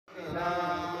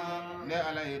ne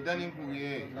ala ye dani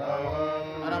kuye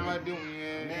arama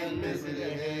dinye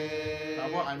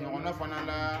abo anyona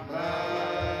fanala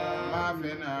ma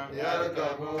fena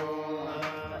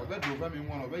obe do fa mi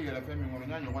ngono obe yele fa mi ngono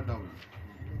nya nyogo dawo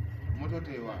moto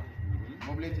tewa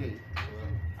mobilité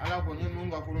ala ko nyen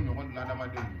munga kulu nyogo la dama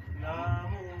dinye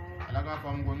ala ka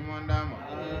fam ko nyuma ndama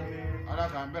ala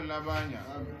ka bella banya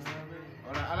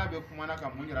ora ala be kuma na ka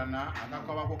munirana aka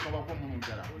kaba ko munun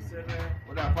jara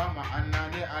oda fa ma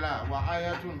annani ala wa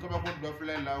ayatun kaba ko do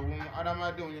fle lahum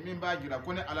adama de min ba jira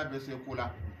ko ne ala be se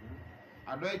kula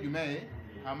adoy jume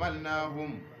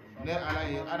amalnahum ne ala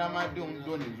yi adama de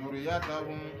doni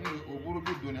zuriyatahum o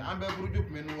buruju doni ambe buruju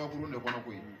menu wa kurunde kono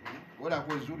ko oda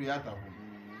ko zuriyatahum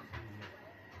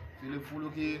fili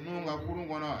fuluki nunga kurun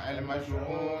kono al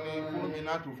mashhuni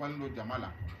kurminatu fando jamala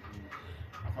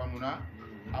afamuna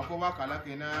ako wa kala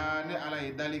kena ne ala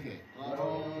ye dalike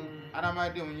adama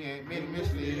de unye min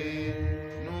misli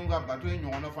nunga bato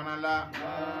nyono fana la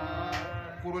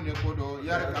kuru ne kodo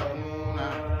yar kamuna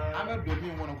ame do mi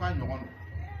wono ka nyono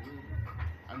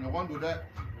a nyono de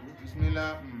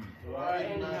bismillah wa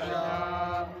inna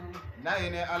na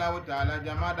ine ala wa taala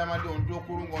jama dama de on to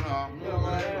kuru ngono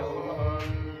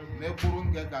ne kuru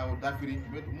nge ka o dafiri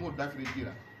mo dafiri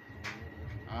jira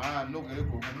no gele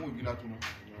ko mo jila tunu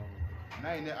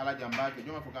na ine ala jamba ke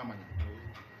joma fuka manya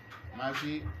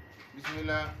mashi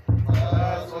bismillah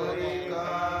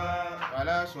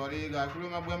wala soriga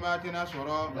kulunga bwemba tina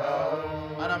soro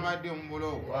arama de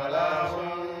umbulo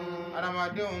arama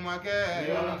de umake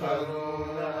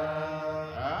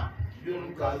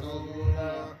yunkazuna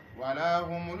wala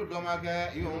humulu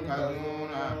domake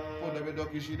yunkazuna ko dobe do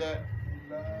kishide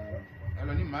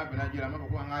elo ni ma bina jira ma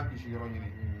ko anga kishiro nyini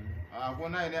ko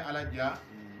na ine ala ja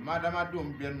madama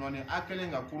dum ben noni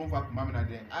akelenga kurun fa kuma mina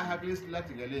de a haklis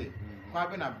latigale ko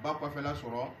abena ba ko fela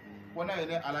soro ko na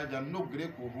ine ala ja no gre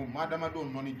ko bu madama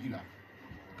dum noni jila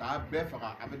ka be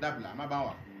fa abe dabla ma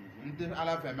bawa nte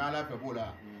ala fe ma ala fe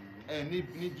bola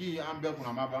ni ji ambe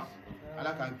kuna maba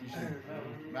ala kan kishi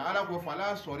ma ala ko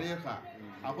fala soreka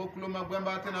ako kloma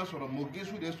gwemba tena soro mo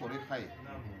gisu de sore khai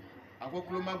ako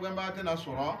kloma gwemba tena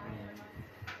soro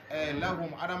lahum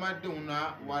adama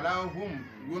deuna wala hum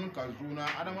yunkazuna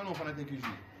adama no fana te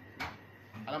kishi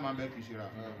alama be kishira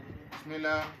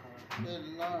bismillah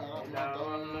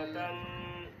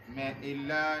me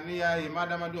illa ni ya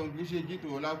madama don kishi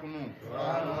jito la kunu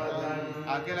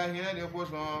akela hina de ko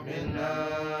so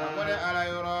akore ala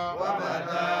yoro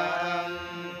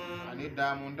ani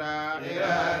damunda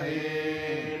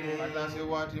ilahi ata se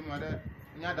wati made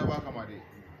nya da ba kamade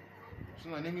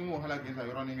suna ningi mo halake sa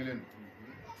yoro ningelen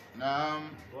Naam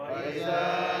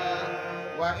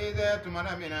wa idha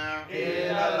tumana mina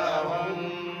ila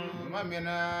lahum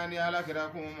mamina ni ala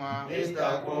kira kuma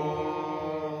istaqu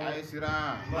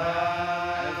aisira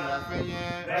fenye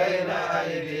baina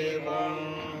aydikum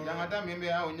jangata mimbe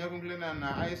au nyakunglena na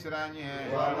aisira nye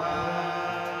wa ma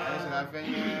aisira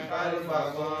fenye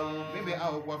khalfakum mimbe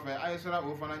au kwa fe aisira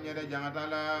ufana nyede jangata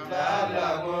la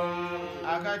la'allakum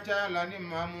akacha la ni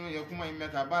mamu yakuma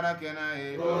imeka barakena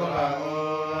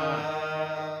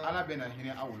ala bena hini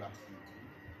awla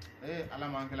ala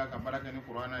mankela ka baraka ni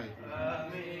qur'ana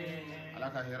amin ala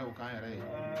ka hera u kan yare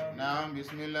naam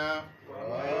bismillah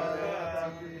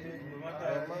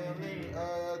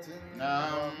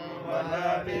naam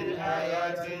wala bil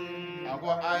ayatin ako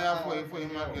aya foi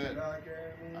make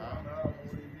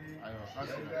ayo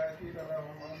hasina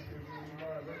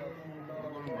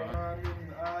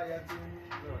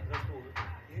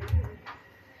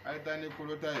aytani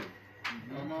kulutai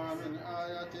وما من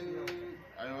آية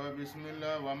أيوة بسم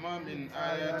الله وما من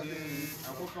آية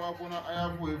أكو كواكونا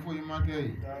آية فوي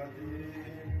ماكي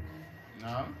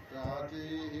نعم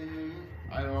تأتيهم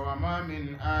أيوة وما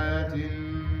من آية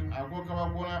أكو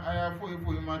كواكونا آية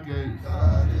فوي ماكي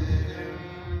تأتيهم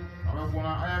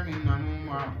كواكونا آية من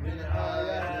نانوما من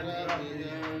آيات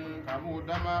ربهم كابو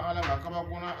دما على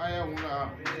كواكونا آية ولا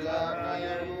إلا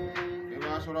كانوا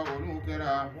إبا سورة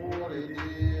ولوكرا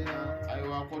موردين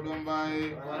أيوة قدوم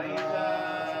باي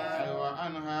أيوة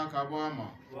أنها كبواما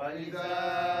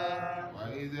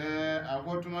وإذا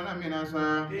أقوتمنا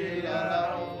مناسا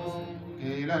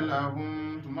قيل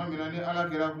لهم ثم منني على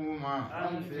كراكوما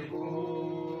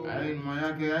أنفقوا أين ما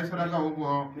يكي أسرك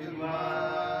أبو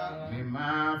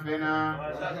مما فينا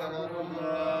وذكروا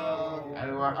الله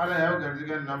أيوة على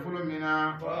يوغرزك النفل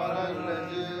منا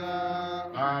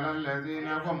قال الذين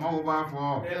قموا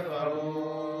بافو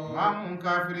كفروا ما هم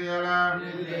كافر يلا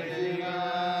للذين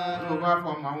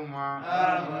بافو ما هما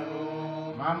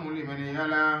آمنوا ما هم لمن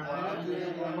يلا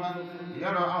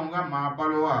يلا أونغا ما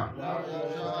بلوا لو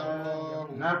يشاء الله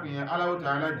نبي الله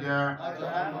تعالى جاء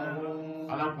أطعمهم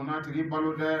ala kuna tigi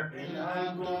balo dɛ إن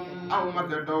أنتم aw ma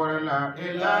kɛ dɔwɛrɛ la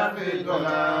illa fi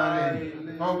dalalin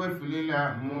aw bɛ fili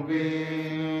la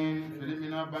mubin fili min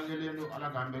na bangelen don ala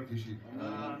k'an bɛɛ kisi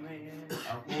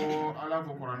a ko ala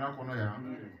ko kuranɛ kɔnɔ yan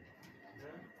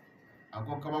a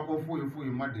ko kabako foyi foyi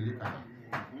ma deli ka na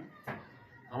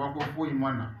kabako foyi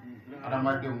ma na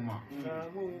adamadenw ma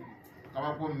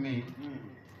kabako min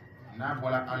n'a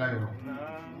bɔra ala yɔrɔ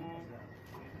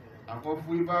a ko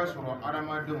fo i b'a sɔrɔ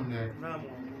adamadenw dɛ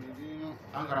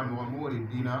an karamɔgɔ m'o de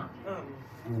dina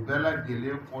u bɛɛ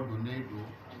lajɛlen kɔ donnen don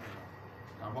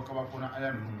ka bɔ kabako na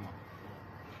aya ninnu ma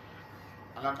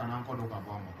ala kana an kɔ don ka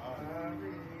bɔ a ma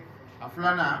a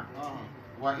filanan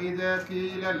wa idha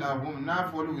qila lahum n'a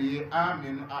fɔr'u ye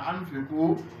aminu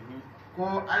anfiqu ko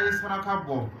a ye saraka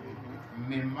bɔ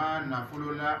mimma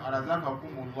nafolo la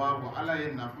arazaqakumullahu ala ye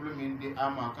nafolo min di a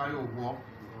ma k'a y'o bɔ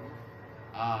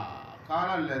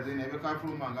kala lezina ibe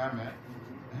kafuru mangan mɛn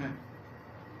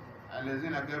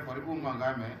lezina kɛ fɔri b'u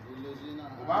mangan mɛn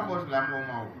u b'a fɔ silamɛw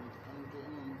ma o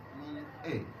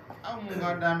aw mun ka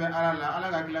dan bɛ ala la ala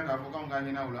ka tila k'a fɔ k'anw ka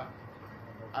hinɛ u la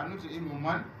a nu ti imu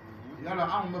man yala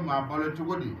anw bɛ maa balo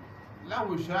cogo di law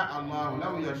sha allahu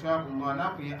law yasha allah n'a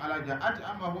kun ye ala ja ati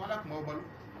an b'a fɔ ala kun b'aw balo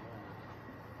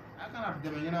a kana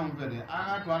dɛmɛ ɲinanw fɛ dɛ an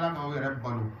ka to ala k'aw yɛrɛ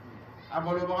balo a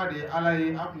balobaga de ye ala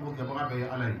ye a kun b'o kɛbaga bɛɛ ye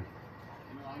ala ye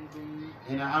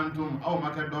ina antum aw ma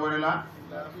kɛ dɔwɛrɛ la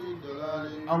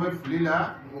aw bɛ fili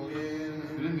la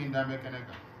fili min dan bɛ kɛnɛ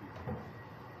kan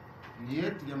nin ye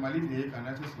tigɛmali de ye ka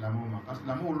ɲɛsin silamɛw ma ka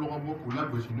silamɛw lɔgɔ bɔ k'u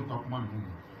lagosi n'u ka kuma ninnu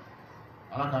ye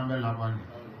ala k'an bɛɛ laban ye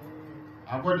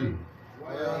a ko de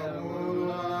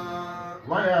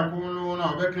wa yaquluna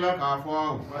u bɛ tila k'a fɔ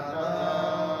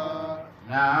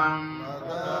naam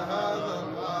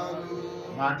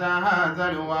mata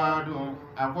hazal wa'du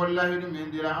a ko lahidu min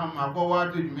dira an ma ko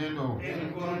waati jumɛn don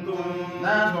n'a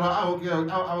y'a sɔrɔ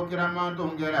aw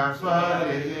kiramantonw kɛra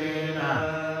salihina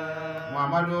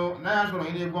Muhammadu n'a y'a sɔrɔ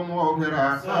i ni kɔmɔgɔw kɛra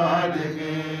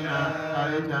salihina a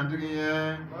ye jantigi ye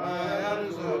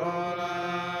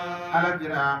ala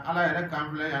kira ala yɛrɛ kan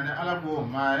filɛ yan dɛ ala ko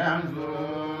ma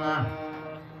yanzuruna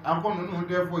a ko ninnu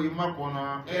tɛ foyi ma kɔnɔ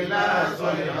illa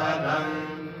sayhatan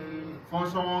fɔn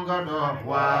sɔngɔnka dɔ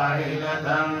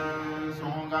wahidatan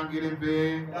sɔngɔnka kelen pe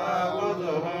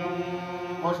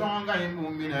o sɔngɔnka in b'u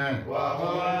minɛ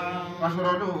ka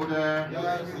sɔrɔ dɔw dɛ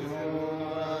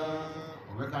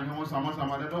o bɛ ka ɲɔgɔn sama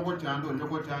sama dɛ dɔ ko tiɲɛ don dɔ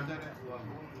ko tiɲɛ tɛ dɛ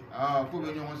k'u bɛ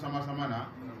ɲɔgɔn sama sama na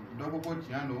dɔ ko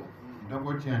tiɲɛ don dɔ ko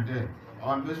tiɲɛ tɛ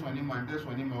n bɛ sɔn nin ma n tɛ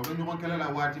sɔn nin ma o bɛ ɲɔgɔn kɛlɛ la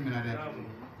waati min na dɛ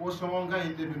ko sɔngɔnka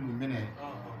in de bɛ n'u minɛ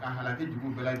ka halaki jugu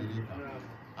bɛɛ lajɛlen kan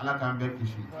ala k'an bɛɛ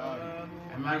kisi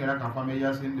an b'a yira k'a fɔ an bɛ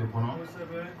yassine de kɔnɔ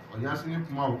o yassine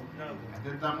kumaw a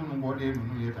tɛ taa minnu kɔ de ye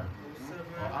ninnu ye tan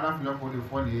ala filɛ k'o de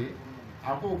fɔ nin ye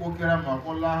a ko kɛra ma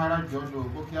ko lahara jɔ don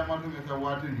ko kiyamatu bɛ kɛ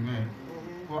waati jumɛn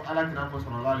ko ala kira ko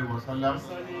sallallahu alaihi wasallam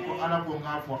ko ala ko n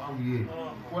k'a fɔ aw ye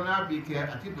ko n'a bi kɛ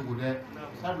a ti dogo dɛ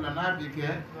sabula n'a bi kɛ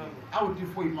aw ti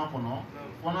foyi ma kɔnɔ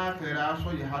fo n'a kɛra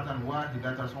sayhatan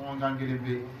wahidatan sɔngɔnkan kelen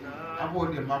pe a b'o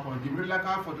de ma kɔnɔ jibrila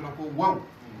k'a fɔ dɔrɔn ko waw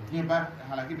diɲɛ ba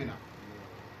halaki bɛ na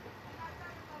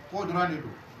ko dɔrɔn de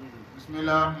don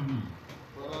bismillah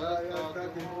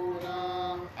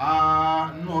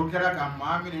n'o kɛra ka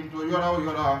maa min to yɔrɔ o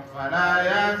yɔrɔ fala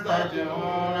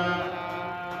yastati'una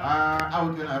aw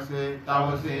tɛna se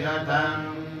tawsiyatan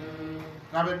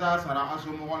k'a bɛ taa sara a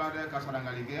somɔgɔ la dɛ ka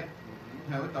sarangali kɛ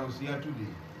o ye tawsiyatu de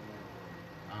ye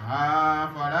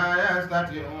fala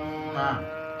yastati'una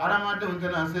adamadenw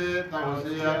tɛna se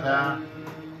tawsiyatan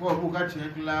ko k'u ka tiɲɛ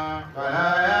dilan fala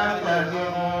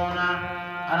yastati'una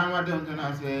adamadenw tɛna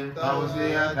se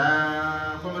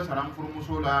tawsiyatan ko n bɛ sara n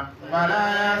furumuso la fala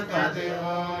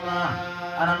yastati'una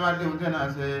adamadenw tɛna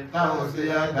se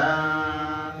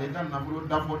tawsiyatan k'i ka nafolo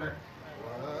dafɔ dɛ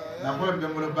nafolo bɛ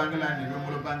n bolo banki la nin bɛ n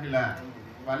bolo banki la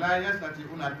fala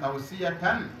yastati'una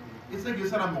tawsiyatan i se k'i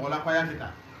sara mɔgɔ la ko a y'a kɛ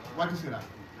tan waati sera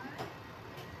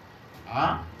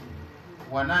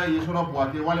wa n'a y'i sɔrɔ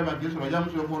buwate walima k'i sɔrɔ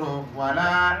yamuso kɔrɔ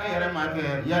wala e yɛrɛ ma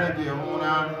kɛ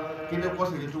yarji'una k'i bɛ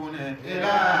kɔsegin tuguni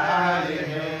ila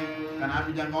ahlihim kana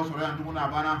abijankaw sɔrɔ yan tuguni a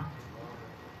banna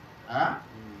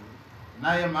n'a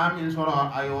ye maa min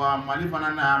sɔrɔ ayiwa mali fana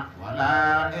na wala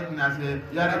e tɛna se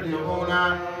yarji'una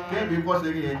k'e b'i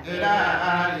kɔsegin ila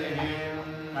ahlihim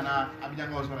kana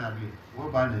abijankaw sɔrɔ yan bilen o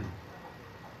bannen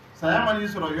saya man'i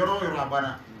sɔrɔ yɔrɔ o yɔrɔ a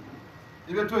banna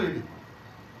i bɛ to yen de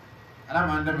ala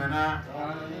m'an dɛmɛ na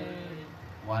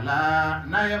wala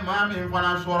n'a ye maa min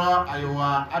fana sɔrɔ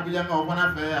ayiwa abijankaw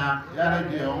fana fɛ yan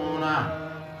yarji'una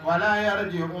wala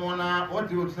yarji'una o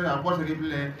tigi tɛ se ka kɔsegin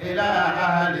bilen ila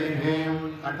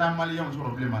ahlihim ka taa maliyɛnw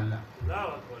sɔrɔ bilen mali la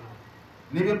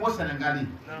n'i bɛ bɔ sɛnɛgali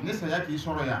ni saya k'i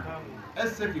sɔrɔ yan est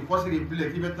ce que kosiri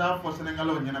bile ki beta fo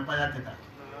senengalo nyana pa yaketa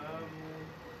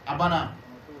abana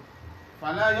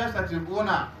fala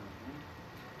yasatibuna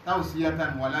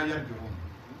tawsiyatan wala yarji'un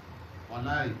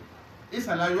wallahi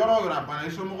isa la yoro yoro bana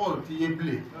iso mo ti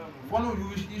yeble fono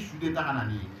yu isu de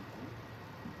takanani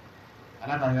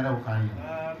ala ta yara ukani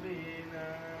amin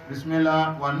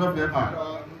bismillah wa nafiqa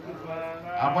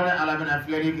abone ala bena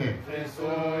fieri ke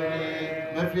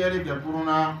me fieri ke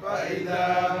puruna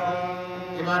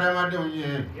ibada ma de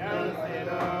unye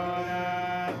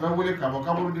be wuli kabo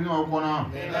kaburu dinga o kono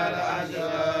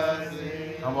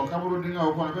kabo kaburu dinga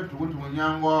o kono be tugu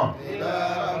nyango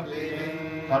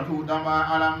katu dama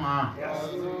alama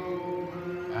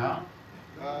ya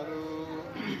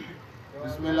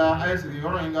bismillah ay sigi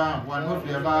yoro inga wa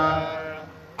nafiqa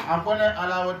akone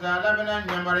ala wa taala bena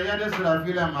nyamare yade sura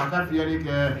fila maka fieri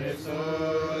ke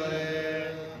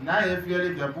na ye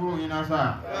fieri ke puru ina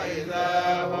sa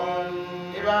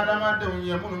ibada ma de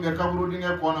unye munu be kaburu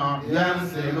dinga kono yan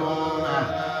selona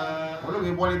olu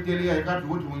be boli teli ay ka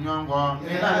tugu nyongo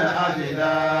ila la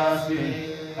adidasi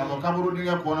kabo kaburu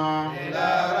dinga kono ila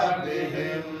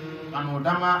rabbihim anu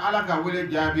dama ala ka wele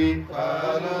jabi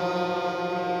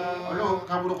olu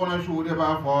kaburu kono shuude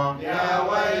ba fo ya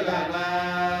wailana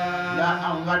ya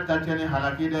anga tatene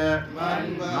halakide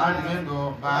man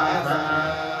mendo basana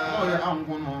no ya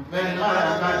angunu men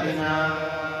marakadina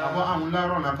abo amula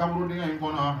rola kaburu dinga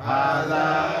inkono haza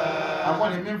abo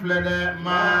ni min flede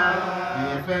ma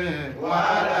ye wa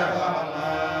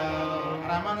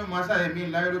ramanu masa min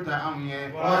layru ta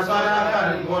amye wa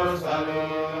salakal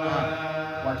mursaluna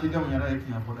wati de munyara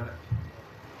ekinya podara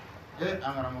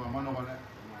angara mo mano wala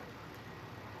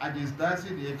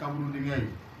ajistasi de kaburu dinga yi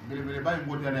bere bay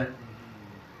mbotere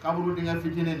kaburu dinga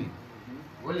fitine ni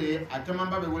wole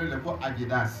atamamba be wole le ko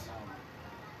ajidas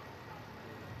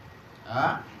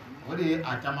wole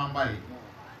atamamba yi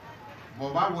bo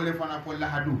ba wole fana ko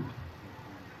lahadu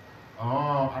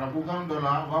arabu kan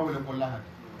dola ba wole ko lahadu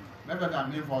mebe ka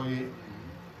mi fo yi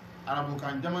arabu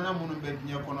kan jamana munum be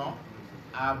tinye kono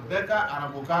abeka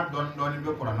arabu ka don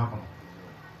be qur'ana kono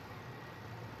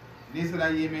ni sira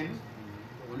yemen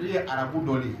olu ye arabu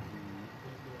doli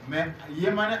mais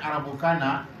yemane arabu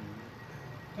kana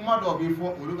kuma do bi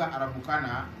fo olu ga arabu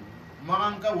kana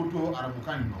maganka wuto arabu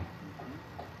kan no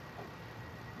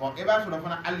bon e ba so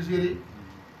fana Algérie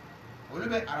olu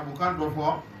be arabu kan do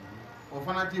fo o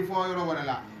fana ti fo yoro wala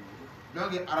la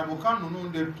donc arabu kan nunu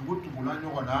de tugu la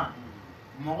nyogo na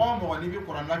mogo ni bi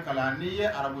qur'an kala ni ye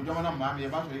arabu jamana ma me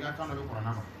ba so ga kan do be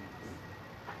qur'an ko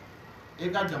e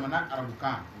ga jamana arabu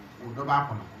kan o do ba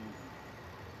kono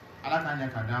ala kanya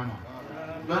kadama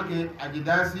donc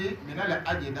ajidasi minale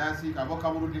ajidasi kabo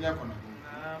kaburu dinga kono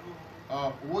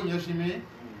wo nyeshimi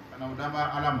kana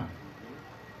udamba alama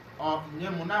nye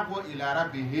munako ila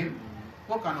rabbihim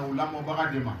ko kana ulamo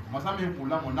bagadema masami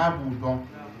ulamo nabu don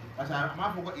parce que ma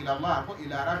foko ila allah ko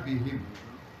ila rabbihim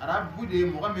rabbu de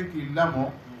mo gamen ki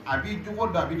lamo abi jugo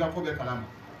da bi ga ko be kalama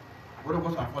wodo ko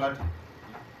sa folati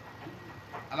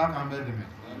ala kan be deme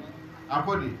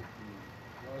akodi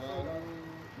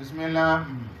bismillah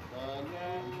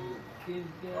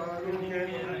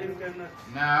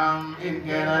naam in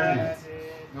kanati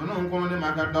nunu ko ne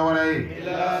maka dawara yi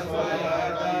ila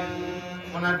salatan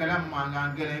kuna kalam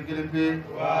mangan gele be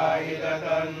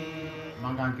wahidatan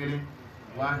mangan gele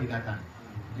wahidatan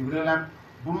jibril la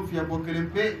buru fiya ko gele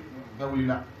be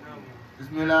dawlila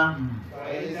bismillah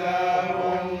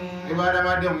faizahum ibada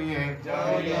ma dem ye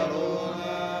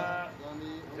jawiyaruna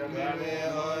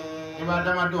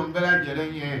ibada ma dum bela jele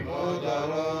ye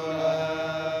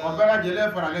o bela jele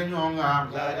farale nyonga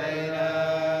ladaina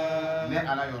ne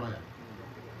ala yoro ya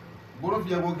buru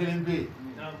fiya ko gele be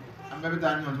ambe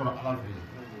bita nyon soro ala fe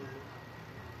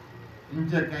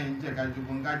inje ka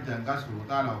jubunga janga suru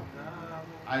tala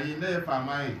ayi ne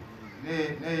famai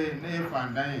ne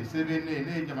fandai sebe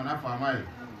ne jamana famai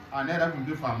ane ra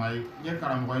kundu famai nye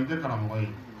karamoy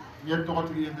nye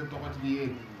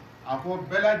tokotigi ako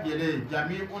bela jele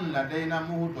jami'un ladaina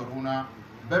muhduruna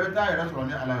bebeta yara soro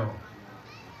ne ala yo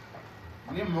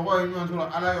ni mogo nyon soro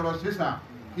ala yo sisa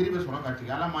kiribe soro ka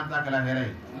tiga ala manta kala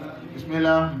here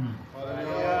bismillah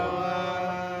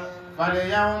fale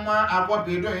yauma ako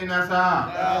bido inasa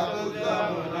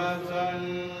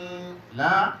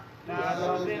la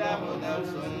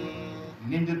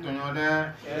nindi tonyode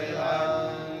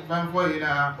fan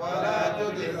foila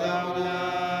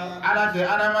ala te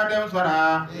adama dem sora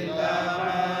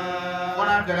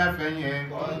kona kala fenye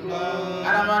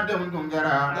adama dem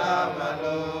tungara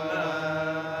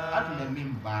atune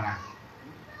mimbara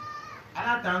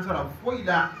ala tan sora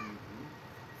foila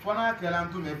fona kala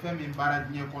ntume fe mimbara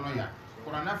nye kono ya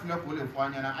Qur'ana fule ko le fo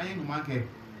anyana ayi numanke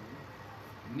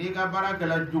ni ka baara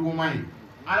kɛla juguman ye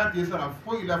ala t'i sara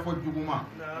foyi la fɔ juguman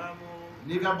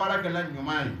n'i ka baara kɛla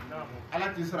ɲuman ye ala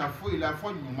t'i sara foyi la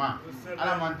fɔ ɲuman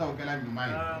ala man ta o kɛla ɲuman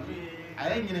ye a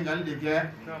ye ɲininkali de kɛ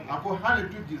a ko hali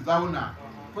tu jizawna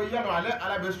ko yalo ale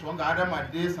ala bɛ sɔn ka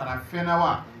adamaden sara fɛn na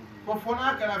wa ko fɔ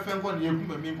n'a kɛra fɛn kɔni ye kun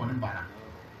bɛ min kɔni baara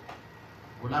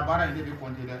o la baara in de bɛ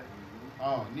kɔnti dɛ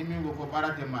ni min ko baara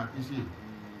tɛ maa kisi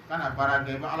kana baara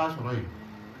kɛ i bɛ ala sɔrɔ yen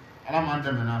ala m'an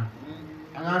dɛmɛ na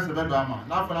an k'an sɛbɛ don a ma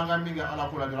n'a fɔra an ka min kɛ ala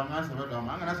ko la dɔrɔn an k'an sɛbɛ don a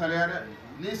ma an kana saliya dɛ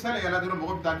ni saliyala dɔrɔn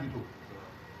mɔgɔ bɛ taa k'i to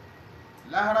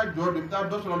lahara jɔ de bɛ taa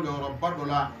dɔ sɔrɔ jɔyɔrɔba dɔ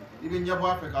la i bɛ ɲɛbɔ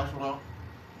a fɛ k'a sɔrɔ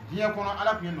diɲɛ kɔnɔ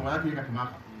ala tun ye nɔgɔya kɛ ka tɛmɛ a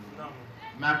kan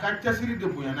mɛ a ka cɛsiri de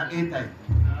bonyana e ta ye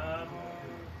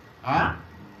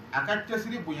a ka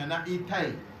cɛsiri bonyana i ta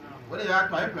ye o de y'a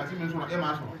to a ye pilasi min sɔrɔ e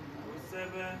m'a sɔrɔ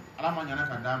ala ma ɲana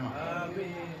ka d'a ma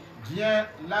diɲɛ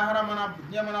lahara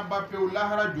mana ba pewu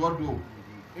lahara jɔ don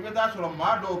i bɛ taa sɔrɔ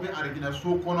maa dɔw bɛ arijinɛ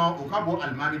so kɔnɔ o ka bon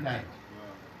alimami ta ye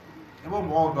i b'o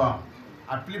mɔgɔw dɔn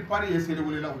a plupart ye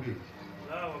seliwelelaw de ye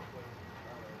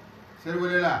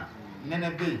seliwelela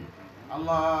nɛnɛ bɛ yen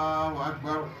Allahu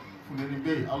akbar funeni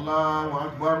bɛ yen Allahu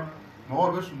akbar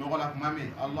mɔgɔw bɛ sunɔgɔ la tuma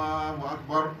min Allahu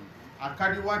akbar a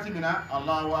ka di waati min na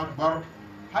Allahu akbar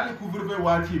hali couvre-feu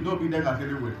waati dɔw b'i dɛn ka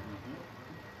seli wele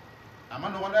a ma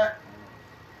nɔgɔn dɛ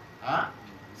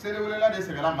seliwelela de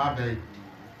sɛgɛnna maa bɛɛ ye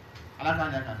ala k'a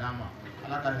ɲɛ ka d'an ma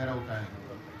ala ka hɛrɛw k'an ye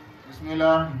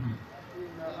bisimila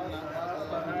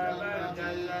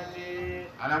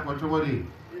ala ko cogo di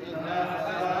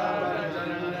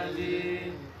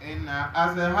inna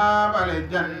ashabal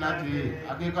jannati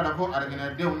hakikata ko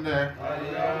arigina denw dɛ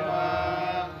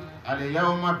al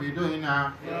yawma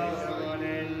bidoina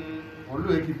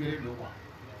olu équipé do quoi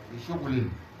ils chocolent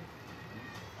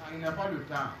il n'a pas le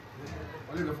temps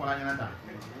olu bɛ fɔla ɲɛna ta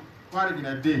ko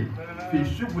arigina den fi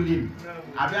chocolent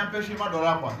a bɛ empêchement dɔ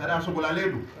la quoi c'est-à-dire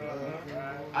sogolalen do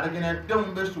arigina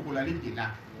denw bɛ sogolali de la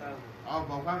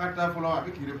bon k'an ka taa fɔlɔ a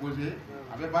bɛ k'i reposer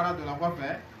a bɛ baara dɔ la kɔfɛ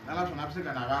n'ala sɔnna a bɛ se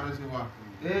ka na a ka recevoir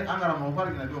an karamɔgɔ ko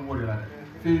arigina denw b'o de la dɛ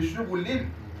fi chocolent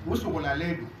u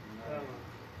sogolalen do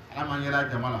ala m'an yɛlɛ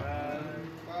jama la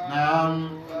naam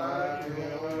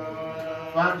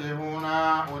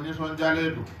fakihuna o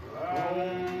nisɔndiyalen do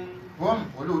hum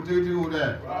olu tigitigiw dɛ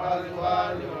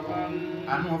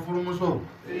ani o furumuso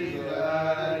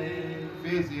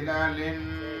fi zilalin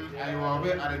ayiwa o bɛ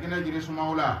arigina jiri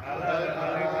sumaw la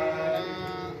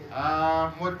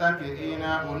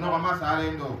muttaki'ina o nɔgɔma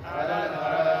salen do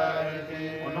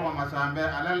o nɔgɔma san bɛ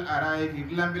alal arayiki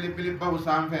dilan belebelebaw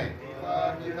sanfɛ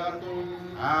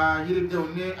yiridenw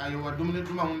ni ayiwa dumuni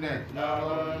dumanw dɛ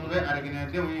o bɛ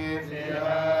ariginɛdenw ye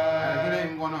arigina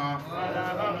in kɔnɔ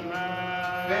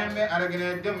fɛn bɛ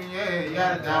ariginɛdenw ye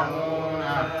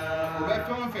yadamuna o bɛ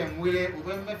fɛn o fɛn wele o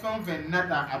bɛ fɛn o fɛn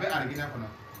nata a bɛ arigina kɔnɔ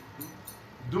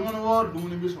dumuni o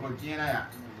dumuni bɛ sɔrɔ diɲɛ na yan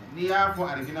n'i y'a fɔ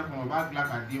arigina kɔnɔ o b'a dilan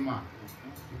k'a d'i ma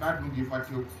i b'a dun k'i fa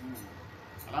tewu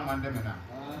ala m'an dɛmɛ na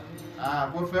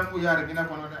ko fɛn b'u ye arigina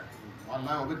kɔnɔ dɛ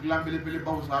walayi o bɛ dilan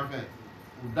belebelebaw sanfɛ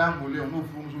u da mɔlen n'u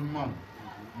furumuso ɲumanw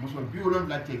muso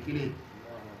 70 cɛ kelen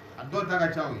a dɔw ta ka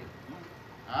ca o ye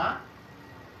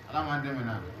ala m'an dɛmɛ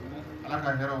na ala ka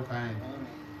hɛrɛw k'an ye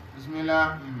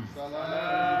bisimila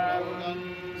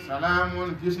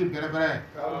salamun kisi bɛrɛbɛrɛ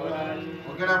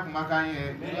o kɛra kumakan ye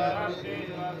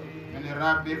min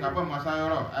rabbi ka bɔ masa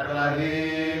yɔrɔ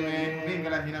arrahimi min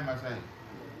kɛra hinɛ masa ye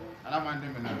ala m'an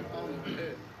dɛmɛ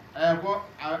na ko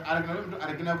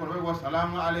arigina kɔrɔ bɛ ko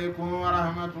salamu alaikum wa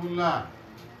rahmatullah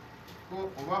ko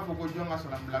o b'a fɔ ko jɔn ka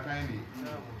salam bilakan ye de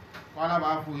ko ala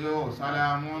b'a fɔ ye o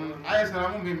salamun a ye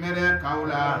salamu min mɛn k'aw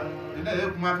la nin de ye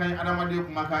kumakan ye adamaden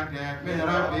kumakan tɛ min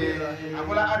yɔrɔ bɛ a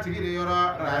ko la a tigi de yɔrɔ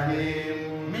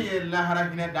rahim min ye lahara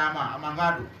hinɛ d'a ma a man k'a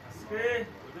don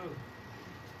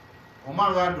o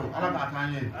man k'a don ala k'a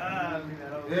k'an ye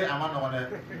a ma nɔgɔn dɛ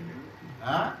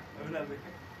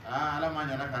ala ma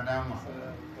ɲana ka d'a ma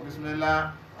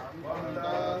bisimila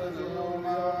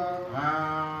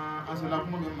an sela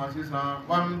kuma min ma sisan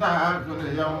wamtazul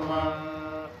yawma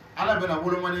ala bɛna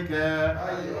wolomani kɛ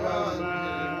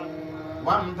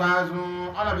wamtazu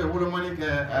ala bɛ wolomani kɛ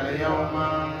al yawma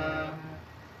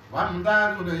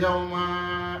wamtazul yawma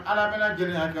ala bɛna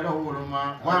jɛnɛyakɛlaw woloma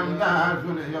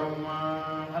wamtazul yawma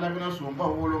ala bɛna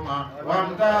sonbaw woloma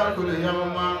wamtazul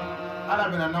yawma ala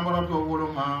bɛna namaratɔw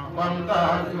woloma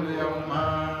wamtazul yawma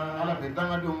ala bɛ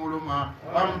dangadenw woloma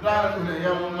wamtazul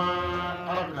yawma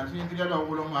ala bɛna sintigɛlaw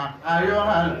woloma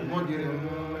ayyuhal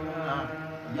mujrimuna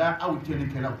ya aw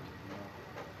tiɲɛlikɛlaw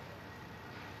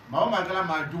maa o maa kɛra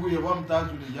maa jugu ye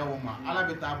wamtazul yawma ala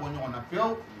bɛ taa bɔ ɲɔgɔn na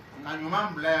pewu ka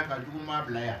ɲuman bila yan ka juguman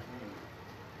bila yan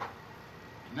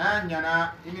n'a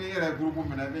ɲana i ni yɛrɛ gurupu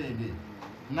minɛ bɛ yen de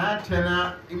na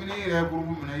tena imini re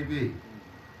gurbu munai be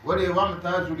wode wam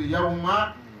tazul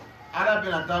yawma ala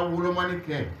bina ta wulo mani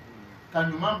ke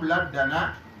kanyuma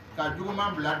bladana ka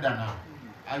juguma bladana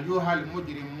ayyuhal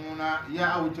mujrimuna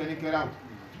ya au tani keraw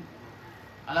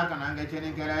ala kana anga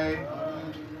tani keray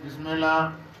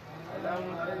bismillah